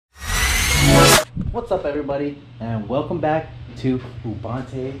What's up everybody, and welcome back to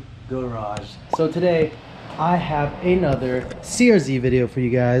Ubante Garage. So today I have another CRZ video for you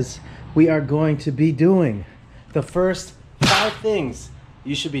guys. We are going to be doing the first 5 things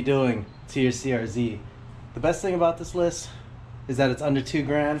you should be doing to your CRZ. The best thing about this list is that it's under 2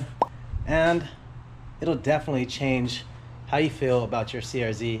 grand, and it'll definitely change how you feel about your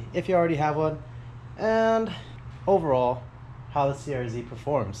CRZ if you already have one, and overall how the CRZ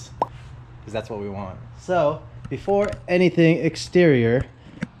performs, because that's what we want. So before anything exterior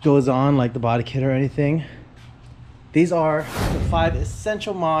goes on, like the body kit or anything, these are the 5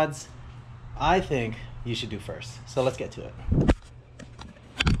 essential mods I think you should do first. So let's get to it.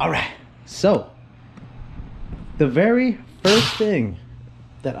 All right, so the very first thing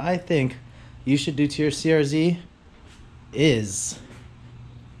that I think you should do to your CRZ is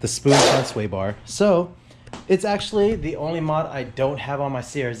the spoon front sway bar. So it's actually the only mod I don't have on my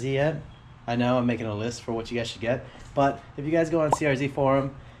CRZ yet. I know I'm making a list for what you guys should get, but if you guys go on CRZ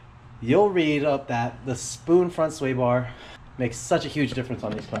forum, you'll read up that the spoon front sway bar makes such a huge difference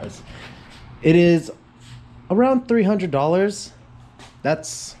on these cars. It is around $300.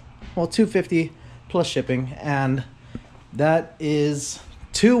 That's, well, $250 plus shipping, and that is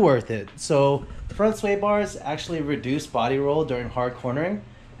too worth it. So front sway bars actually reduce body roll during hard cornering,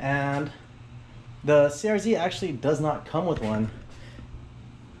 and the CRZ actually does not come with one.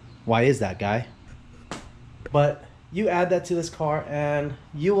 Why is that, guy? But you add that to this car and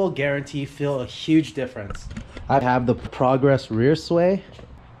you will guarantee feel a huge difference. I have the Progress rear sway.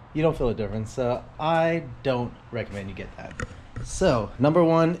 You don't feel a difference, so I don't recommend you get that. So number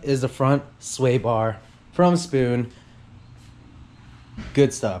 1 is the front sway bar from Spoon.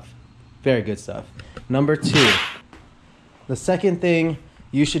 Good stuff, very good stuff. Number 2, the second thing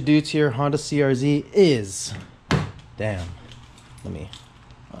you should do to your Honda CRZ is, damn, let me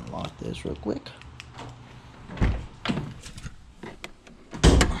unlock this real quick.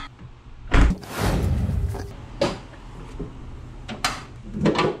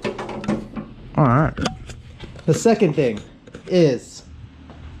 All right, the second thing is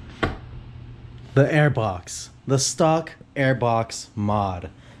the airbox, the stock airbox mod.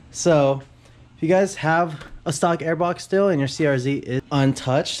 So if you guys have a stock airbox still and your CRZ is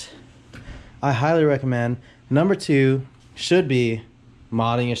untouched, I highly recommend number 2 should be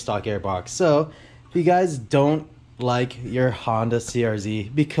modding your stock airbox. So if you guys don't like your Honda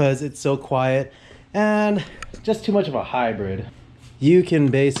CRZ because it's so quiet and just too much of a hybrid, you can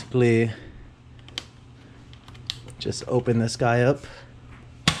basically just open this guy up.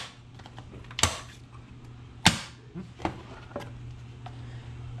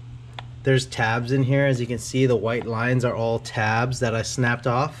 There's tabs in here. As you can see, the white lines are all tabs that I snapped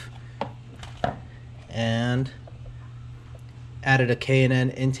off, and added a K&N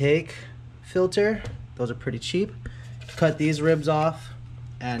intake filter. Those are pretty cheap. Cut these ribs off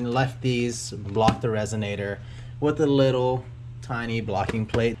and left these block the resonator with a little tiny blocking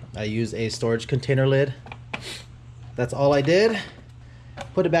plate. I use a storage container lid. That's all I did.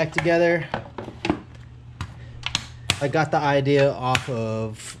 Put it back together. I got the idea off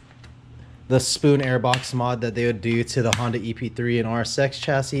of the Spoon airbox mod that they would do to the Honda ep.30 and RSX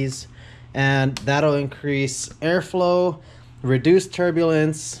chassis, and that'll increase airflow, reduce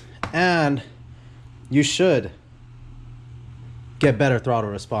turbulence, and you should get better throttle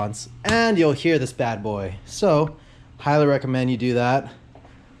response, and you'll hear this bad boy. So highly recommend you do that.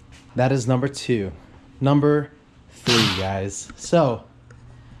 That is number 2. Number 3, guys. So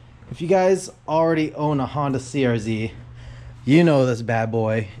if you guys already own a Honda CRZ, you know this bad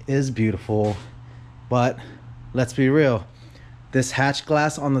boy is beautiful, but let's be real, this hatch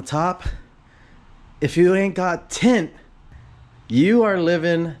glass on the top, if you ain't got tint, you are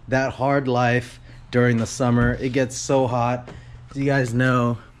living that hard life during the summer. It gets so hot. As you guys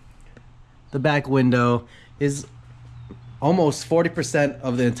know, the back window is almost 40%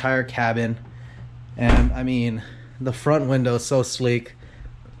 of the entire cabin, and I mean, the front window is so sleek.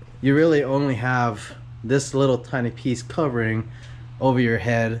 You really only have this little tiny piece covering over your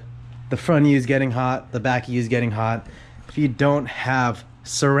head. The front of you is getting hot, the back of you is getting hot. If you don't have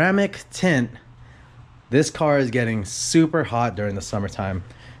ceramic tint, this car is getting super hot during the summertime.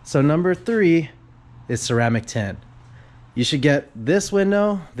 So number 3 is ceramic tint. You should get this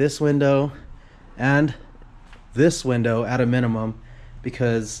window, and this window at a minimum,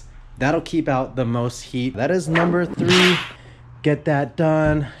 because that'll keep out the most heat. That is number 3. Get that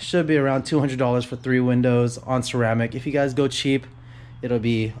done. Should be around $200 for 3 windows on ceramic. If you guys go cheap, it'll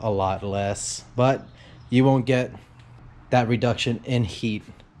be a lot less, but you won't get that reduction in heat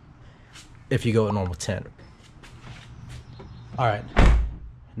if you go with normal tint. All right,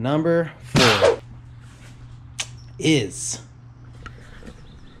 number 4. is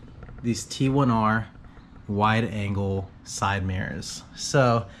these T1R wide angle side mirrors.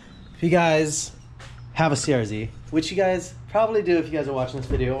 So if you guys have a CRZ, which you guys probably do if you guys are watching this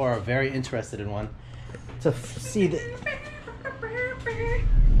video or are very interested in one, to see the,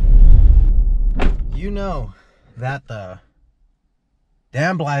 you know that the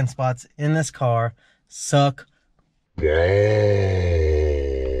damn blind spots in this car suck.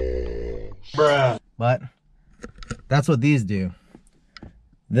 Bruh. But that's what these do.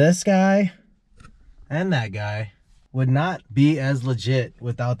 This guy and that guy would not be as legit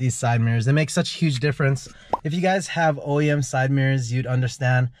without these side mirrors. They make such a huge difference. If you guys have OEM side mirrors, you'd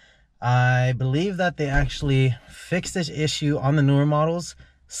understand. I believe that they actually fixed this issue on the newer models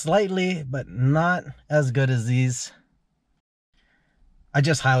slightly, but not as good as these. I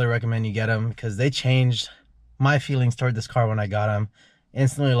just highly recommend you get them because they changed my feelings toward this car when I got them.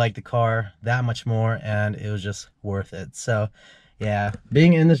 Instantly liked the car that much more, and it was just worth it. So yeah,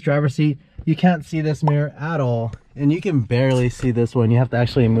 being in this driver's seat, you can't see this mirror at all, and you can barely see this one. You have to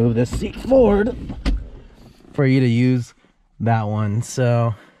actually move this seat forward for you to use that one.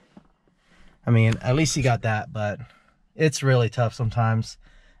 So I mean, at least you got that, but it's really tough sometimes.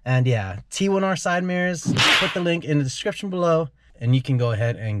 And yeah, T1R side mirrors, put the link in the description below, and you can go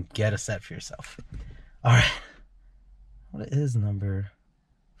ahead and get a set for yourself. All right, what is number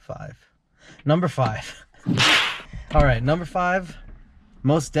 5? Number 5. All right, number 5,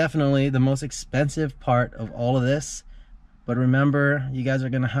 most definitely the most expensive part of all of this. But remember, you guys are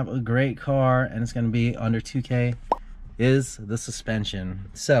gonna have a great car and it's gonna be under 2K, is the suspension.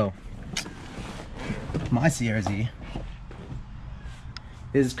 So my CRZ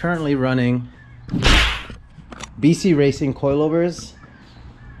is currently running BC Racing coilovers.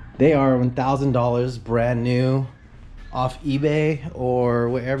 They are $1,000 brand new off eBay or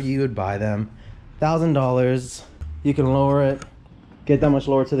wherever you would buy them. $1,000. You can lower it, get that much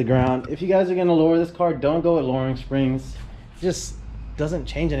lower to the ground. If you guys are gonna lower this car, don't go with lowering springs. It just doesn't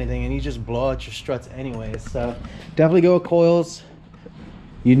change anything and you just blow out your struts anyways. So definitely go with coils.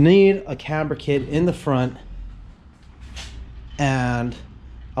 You need a camber kit in the front, and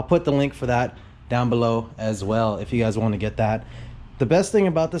I'll put the link for that down below as well if you guys want to get that. The best thing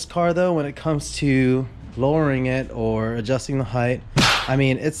about this car though, when it comes to lowering it or adjusting the height, I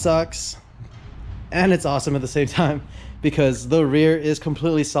mean, it sucks and it's awesome at the same time because the rear is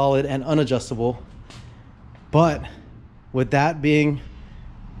completely solid and unadjustable. But with that being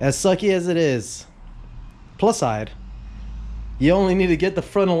as sucky as it is, plus side, you only need to get the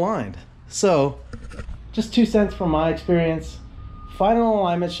front aligned. So just 2 cents from my experience, find an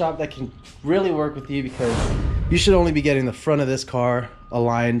alignment shop that can really work with you, because you should only be getting the front of this car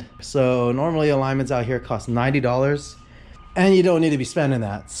aligned. So normally alignments out here cost $90 and you don't need to be spending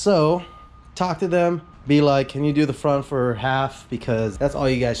that. So talk to them, be like, can you do the front for half? Because that's all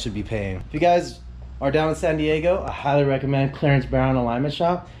you guys should be paying. If you guys are down in San Diego, I highly recommend Clarence Brown Alignment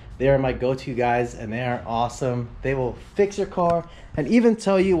Shop. They are my go-to guys and they are awesome. They will fix your car and even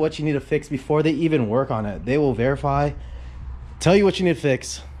tell you what you need to fix before they even work on it. They will verify, tell you what you need to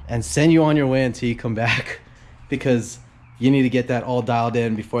fix, and send you on your way until you come back, because you need to get that all dialed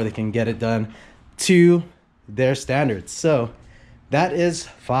in before they can get it done to their standards. So that is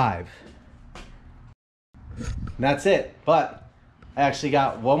 5. That's it. But I actually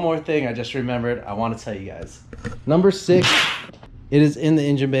got one more thing I just remembered I want to tell you guys. Number 6. It is in the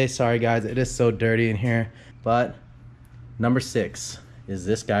engine bay. Sorry guys, it is so dirty in here. But number 6 is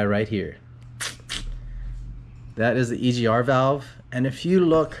this guy right here. That is the EGR valve. And if you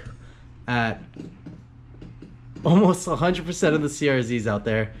look at almost 100% of the CRZs out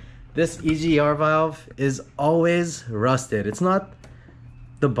there, this EGR valve is always rusted. It's not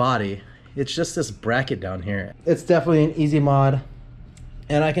the body, it's just this bracket down here. It's definitely an easy mod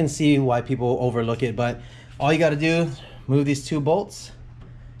and I can see why people overlook it, but all you got to do, move these 2 bolts,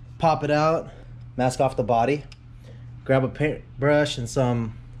 pop it out, mask off the body, grab a paintbrush and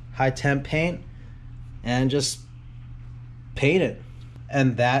some high temp paint, and just paint it.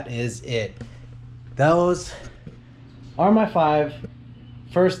 And that is it. Those are my 5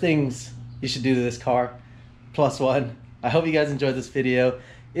 first things you should do to this car, +1. I hope you guys enjoyed this video.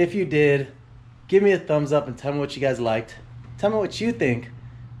 If you did, give me a thumbs up and tell me what you guys liked. Tell me what you think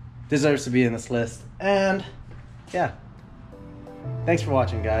deserves to be in this list. And yeah, thanks for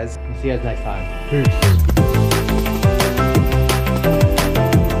watching guys. See you guys next time. Peace.